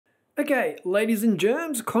Okay, ladies and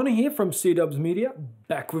germs, Conor here from C-Dubs Media,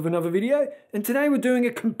 back with another video, and today we're doing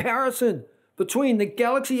a comparison between the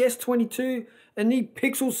Galaxy S22 and the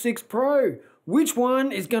Pixel 6 Pro. Which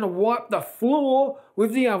one is going to wipe the floor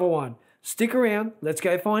with the other one? Stick around, let's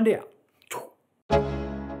go find out.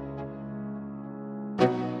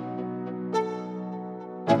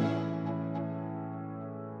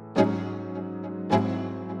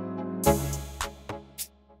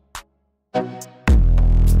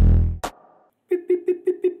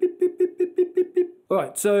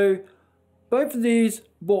 Alright, so both of these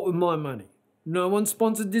bought with my money. No one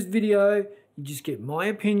sponsored this video. You just get my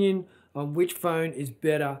opinion on which phone is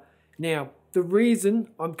better. Now, the reason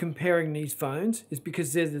I'm comparing these phones is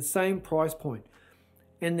because they're the same price point.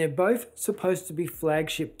 And they're both supposed to be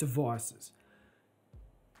flagship devices.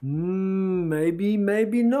 Maybe,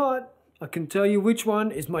 maybe not. I can tell you which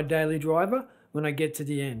one is my daily driver when I get to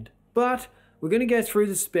the end. But we're going to go through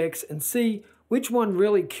the specs and see which one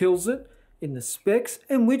really kills it in the specs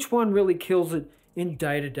and which one really kills it in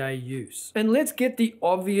day-to-day use. And let's get the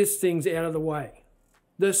obvious things out of the way.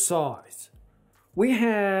 The size. We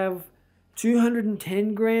have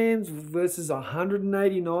 210 grams versus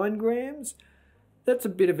 189 grams. That's a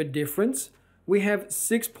bit of a difference. We have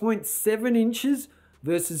 6.7 inches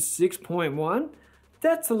versus 6.1.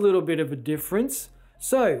 That's a little bit of a difference.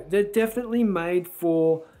 So they're definitely made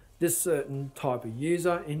for this certain type of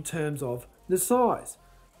user in terms of the size.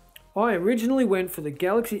 I originally went for the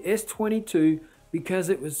Galaxy S22 because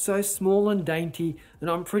it was so small and dainty, and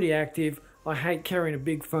I'm pretty active. I hate carrying a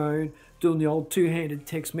big phone, doing the old two-handed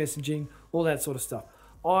text messaging, all that sort of stuff.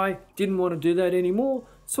 I didn't want to do that anymore,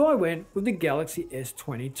 so I went with the Galaxy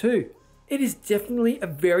S22. It is definitely a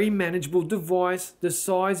very manageable device. The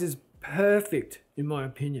size is perfect in my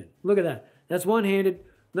opinion. Look at that. That's one-handed,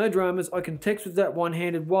 no dramas. I can text with that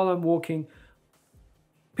one-handed while I'm walking.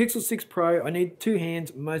 Pixel 6 Pro, I need two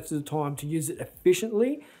hands most of the time to use it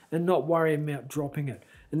efficiently and not worry about dropping it.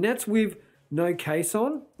 And that's with no case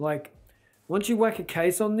on. Like, once you whack a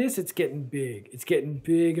case on this, it's getting big. It's getting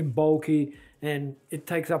big and bulky, and it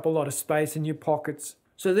takes up a lot of space in your pockets.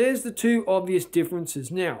 So there's the two obvious differences.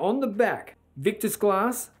 Now, on the back, Victus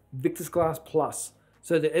Glass Plus.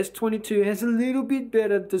 So the S22 has a little bit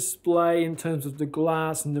better display in terms of the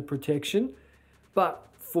glass and the protection. But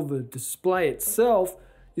for the display itself,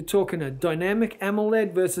 you're talking a dynamic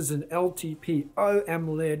AMOLED versus an LTPO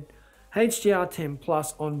AMOLED, HDR10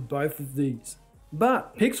 Plus on both of these.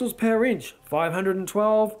 But pixels per inch,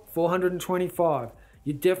 512, 425.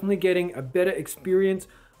 You're definitely getting a better experience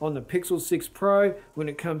on the Pixel 6 Pro when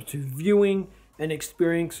it comes to viewing and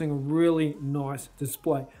experiencing a really nice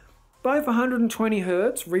display. Both 120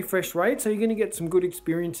 Hz refresh rate, so you're going to get some good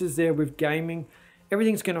experiences there with gaming.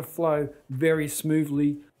 Everything's going to flow very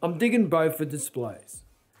smoothly. I'm digging both the displays.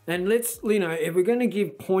 And let's, if we're going to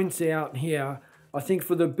give points out here, I think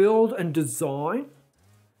for the build and design,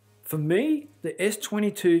 for me, the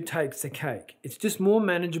S22 takes the cake. It's just more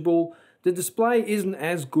manageable. The display isn't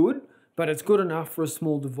as good, but it's good enough for a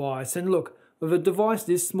small device. And look, with a device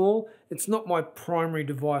this small, it's not my primary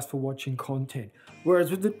device for watching content. Whereas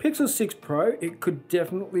with the Pixel 6 Pro, it could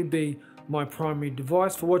definitely be my primary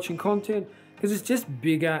device for watching content because it's just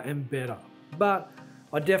bigger and better. But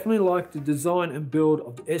I definitely like the design and build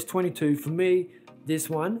of the S22. For me, this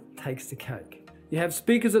one takes the cake. You have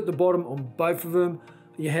speakers at the bottom on both of them.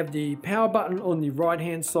 You have the power button on the right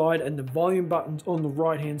hand side and the volume buttons on the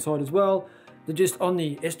right hand side as well. They're just on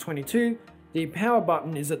the S22, the power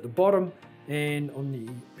button is at the bottom, and on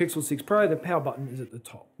the Pixel 6 Pro, the power button is at the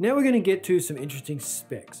top. Now we're going to get to some interesting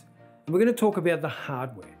specs. And we're going to talk about the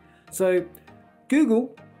hardware. So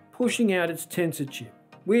Google pushing out its Tensor chip,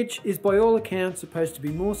 which is by all accounts supposed to be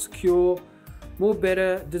more secure, more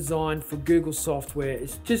better designed for Google software.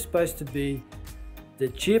 It's just supposed to be the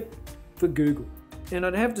chip for Google. And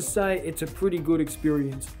I'd have to say it's a pretty good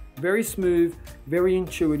experience. Very smooth, very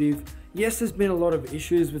intuitive. Yes, there's been a lot of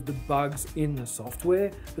issues with the bugs in the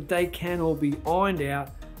software, but they can all be ironed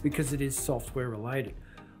out because it is software related.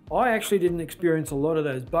 I actually didn't experience a lot of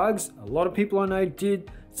those bugs. A lot of people I know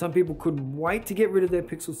did. Some people couldn't wait to get rid of their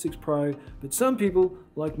Pixel 6 Pro, but some people,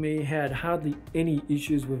 like me, had hardly any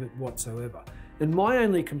issues with it whatsoever. And my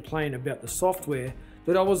only complaint about the software,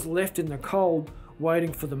 that I was left in the cold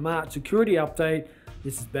waiting for the March security update.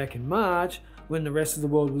 This is back in March, when the rest of the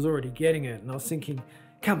world was already getting it. And I was thinking,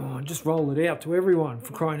 come on, just roll it out to everyone,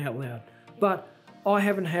 for crying out loud. But I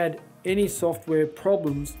haven't had any software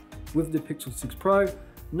problems with the Pixel 6 Pro.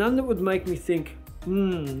 None that would make me think,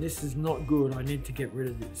 this is not good, I need to get rid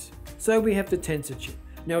of this. So we have the Tensor chip.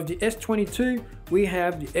 Now with the S22, we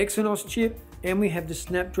have the Exynos chip and we have the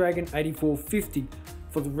Snapdragon 8450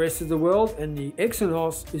 for the rest of the world, and the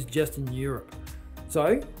Exynos is just in Europe.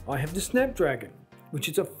 So I have the Snapdragon, which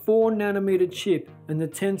is a 4nm chip, and the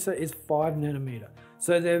Tensor is 5nm.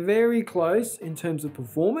 So they're very close in terms of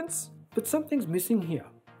performance, but something's missing here.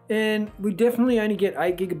 And we definitely only get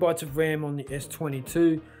 8GB of RAM on the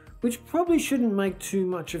S22, which probably shouldn't make too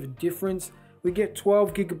much of a difference. We get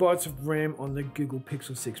 12GB of RAM on the Google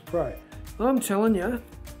Pixel 6 Pro. I'm telling you,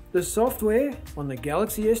 the software on the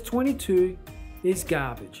Galaxy S22 is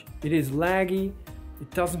garbage. It is laggy,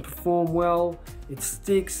 it doesn't perform well, it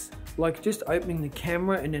sticks. Like just opening the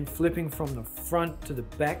camera and then flipping from the front to the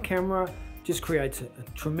back camera just creates a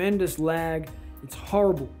tremendous lag. It's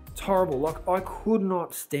horrible, it's horrible. Like I could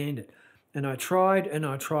not stand it. And I tried and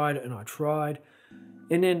I tried and I tried.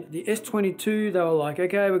 And then the S22, they were like,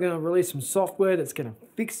 okay, we're gonna release some software that's gonna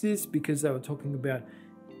fix this, because they were talking about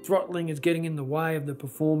throttling is getting in the way of the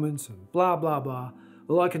performance and blah, blah, blah.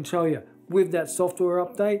 Well, I can tell you, with that software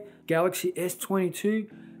update, Galaxy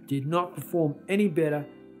S22 did not perform any better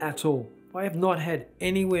at all. I have not had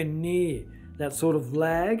anywhere near that sort of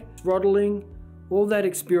lag, throttling, all that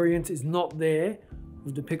experience is not there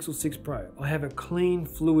with the Pixel 6 Pro. I have a clean,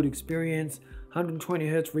 fluid experience,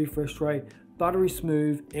 120Hz refresh rate, buttery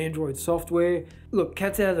smooth Android software. Look,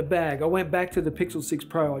 cat's out of the bag. I went back to the Pixel 6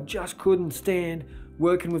 Pro. I just couldn't stand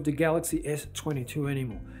working with the Galaxy S22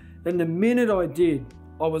 anymore. And the minute I did,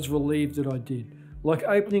 I was relieved that I did. Like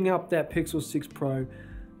opening up that Pixel 6 Pro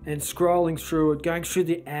and scrolling through it, going through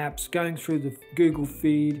the apps, going through the Google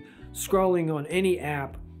feed, scrolling on any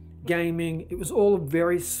app, gaming. It was all a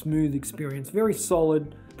very smooth experience, very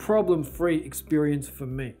solid, problem-free experience for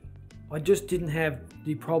me. I just didn't have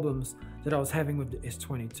the problems that I was having with the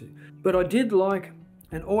S22. But I did like,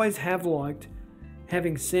 and always have liked,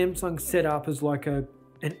 having Samsung set up as like an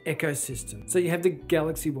ecosystem. So you have the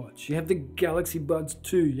Galaxy Watch, you have the Galaxy Buds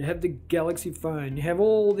 2, you have the Galaxy Phone, you have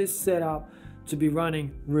all this set up to be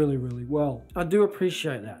running really, really well. I do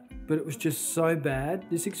appreciate that, but it was just so bad.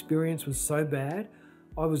 This experience was so bad.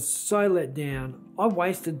 I was so let down. I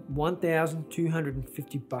wasted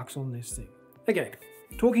 $1,250 on this thing. Okay,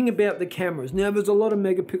 talking about the cameras. Now there's a lot of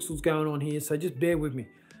megapixels going on here, so just bear with me.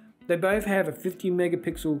 They both have a 50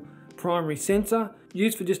 megapixel primary sensor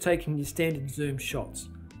used for just taking your standard zoom shots.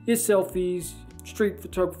 Your selfies, street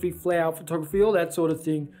photography, flower photography, all that sort of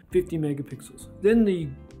thing, 50 megapixels. Then the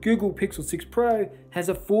Google Pixel 6 Pro has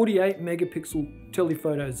a 48 megapixel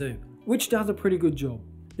telephoto zoom, which does a pretty good job.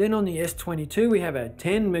 Then on the S22 we have a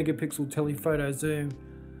 10 megapixel telephoto zoom.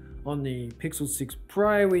 On the Pixel 6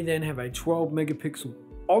 Pro we then have a 12 megapixel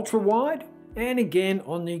ultra wide. And again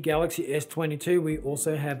on the Galaxy S22 we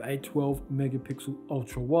also have a 12 megapixel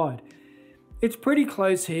ultra wide. It's pretty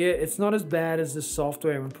close here. It's not as bad as the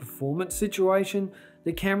software and performance situation.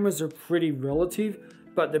 The cameras are pretty relative,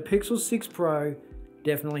 but the Pixel 6 Pro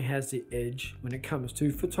definitely has the edge when it comes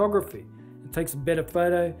to photography. It takes a better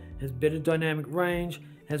photo, has better dynamic range,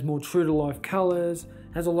 has more true to life colors,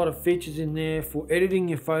 has a lot of features in there for editing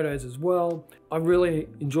your photos as well. I really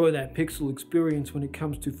enjoy that Pixel experience when it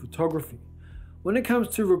comes to photography. When it comes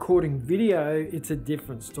to recording video, it's a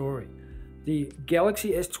different story. The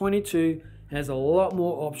Galaxy S22 has a lot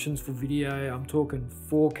more options for video. I'm talking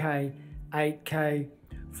 4K, 8K,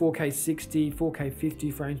 4K 60, 4K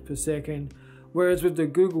 50 frames per second. Whereas with the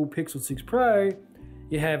Google Pixel 6 Pro,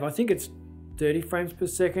 you have, I think it's 30 frames per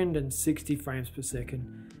second and 60 frames per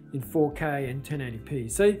second in 4K and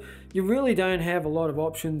 1080p. So you really don't have a lot of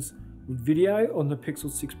options with video on the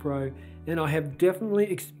Pixel 6 Pro, and I have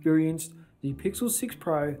definitely experienced the Pixel 6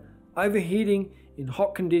 Pro overheating in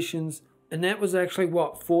hot conditions, and that was actually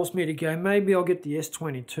what forced me to go, maybe I'll get the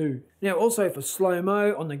S22. Now also for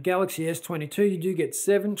slow-mo on the Galaxy S22, you do get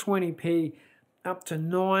 720p up to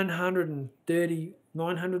 930,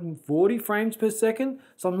 940 frames per second,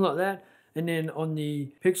 something like that. And then on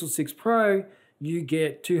the Pixel 6 Pro, you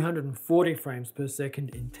get 240 frames per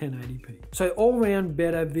second in 1080p. So all round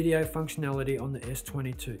better video functionality on the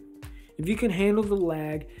S22. If you can handle the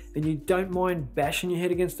lag and you don't mind bashing your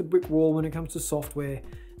head against a brick wall when it comes to software,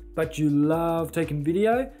 but you love taking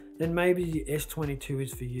video, then maybe the S22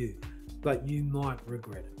 is for you, but you might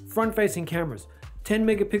regret it. Front-facing cameras, 10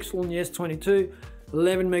 megapixel on the S22,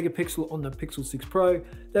 11 megapixel on the Pixel 6 Pro.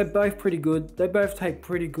 They're both pretty good. They both take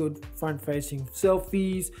pretty good front-facing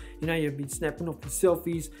selfies. You know, you'll be snapping off the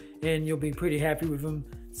selfies and you'll be pretty happy with them.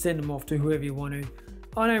 Send them off to whoever you want to.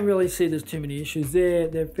 I don't really see there's too many issues there.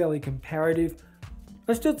 They're fairly comparative.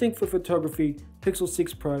 I still think for photography, Pixel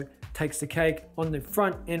 6 Pro takes the cake on the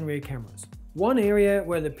front and rear cameras. One area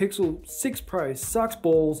where the Pixel 6 Pro sucks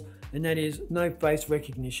balls, and that is no face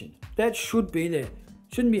recognition. That should be there.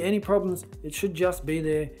 Shouldn't be any problems, it should just be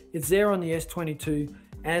there. It's there on the S22,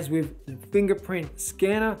 as with the fingerprint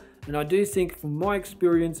scanner, and I do think from my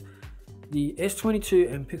experience the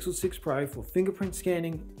S22 and Pixel 6 Pro for fingerprint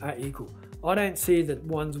scanning are equal. I don't see that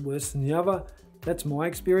one's worse than the other. That's my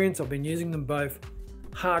experience. I've been using them both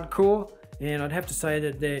hardcore, and I'd have to say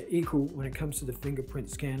that they're equal when it comes to the fingerprint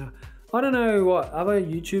scanner. I don't know what other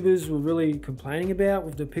YouTubers were really complaining about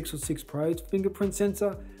with the Pixel 6 Pro's fingerprint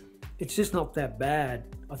sensor. It's just not that bad.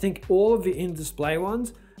 I think all of the in-display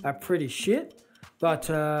ones are pretty shit, but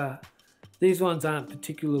these ones aren't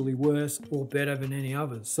particularly worse or better than any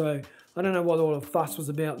others. So I don't know what all the fuss was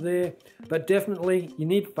about there, but definitely you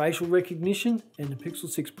need facial recognition, and the Pixel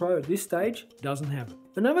 6 Pro at this stage doesn't have it.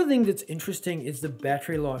 Another thing that's interesting is the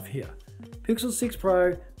battery life here. Pixel 6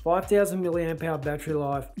 Pro, 5000 mAh battery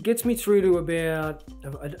life. It gets me through to about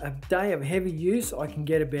a day of heavy use. I can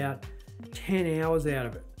get about 10 hours out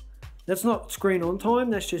of it. That's not screen on time,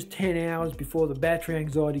 that's just 10 hours before the battery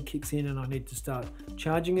anxiety kicks in and I need to start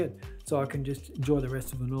charging it so I can just enjoy the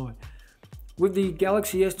rest of the night. With the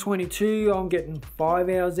Galaxy S22, I'm getting 5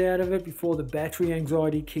 hours out of it before the battery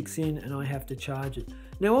anxiety kicks in and I have to charge it.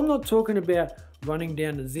 Now, I'm not talking about running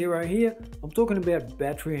down to zero here, I'm talking about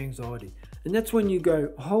battery anxiety. And that's when you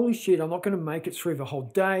go, holy shit, I'm not going to make it through the whole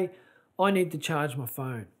day, I need to charge my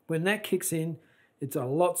phone. When that kicks in, it's a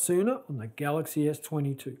lot sooner on the Galaxy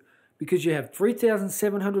S22 because you have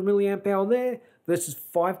 3700 mAh there versus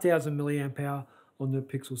 5000 mAh on the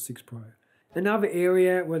Pixel 6 Pro. Another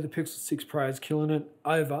area where the Pixel 6 Pro is killing it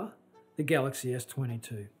over the Galaxy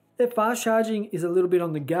S22. Their fast charging is a little bit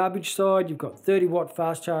on the garbage side. You've got 30 watt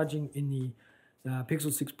fast charging in the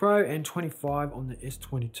Pixel 6 Pro and 25 on the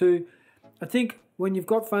S22. I think when you've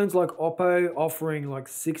got phones like Oppo offering like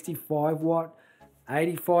 65 watt,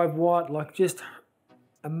 85 watt, like just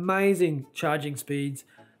amazing charging speeds,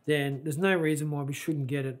 then there's no reason why we shouldn't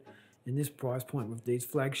get it in this price point with these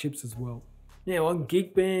flagships as well. Now on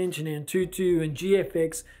Geekbench and Antutu and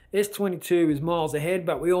GFX, S22 is miles ahead,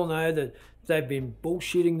 but we all know that they've been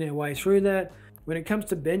bullshitting their way through that. When it comes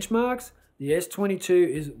to benchmarks, the S22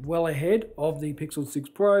 is well ahead of the Pixel 6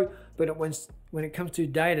 Pro, but when it comes to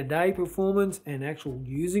day-to-day performance and actual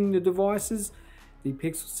using the devices, the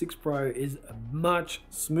Pixel 6 Pro is a much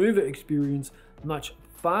smoother experience, much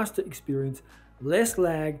faster experience, less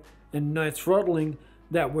lag and no throttling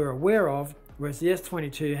that we're aware of, whereas the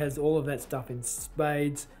S22 has all of that stuff in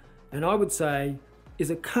spades, and I would say is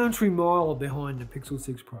a country mile behind the Pixel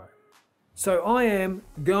 6 Pro. So I am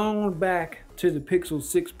going back to the Pixel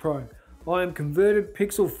 6 Pro. I am converted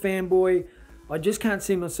Pixel fanboy. I just can't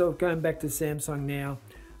see myself going back to Samsung now.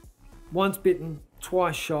 Once bitten,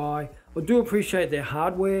 twice shy. I do appreciate their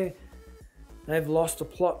hardware. They've lost a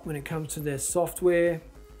plot when it comes to their software.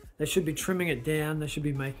 They should be trimming it down. They should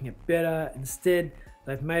be making it better. Instead,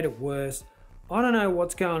 they've made it worse. I don't know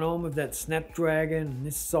what's going on with that Snapdragon and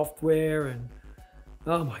this software, and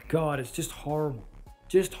oh my God, it's just horrible.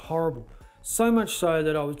 Just horrible. So much so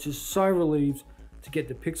that I was just so relieved to get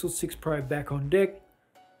the Pixel 6 Pro back on deck.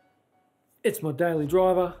 It's my daily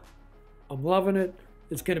driver. I'm loving it.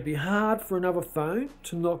 It's going to be hard for another phone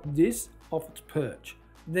to knock this off its perch.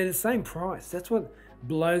 They're the same price. That's what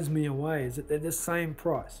blows me away, is that they're the same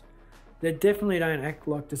price. They definitely don't act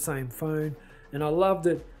like the same phone, and I love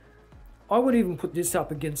that. I would even put this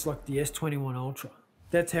up against like the S21 Ultra.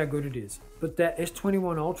 That's how good it is. But that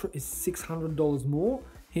S21 Ultra is $600 more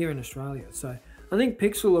here in Australia. So I think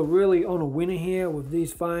Pixel are really on a winner here with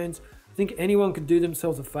these phones. I think anyone could do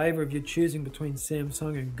themselves a favor if you're choosing between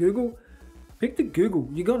Samsung and Google. Pick the Google.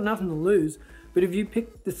 You got nothing to lose. But if you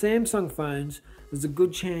pick the Samsung phones, there's a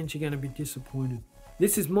good chance you're going to be disappointed.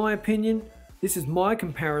 This is my opinion. This is my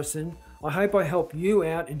comparison. I hope I help you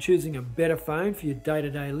out in choosing a better phone for your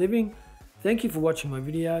day-to-day living. Thank you for watching my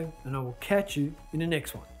video, and I will catch you in the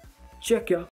next one. Check ya.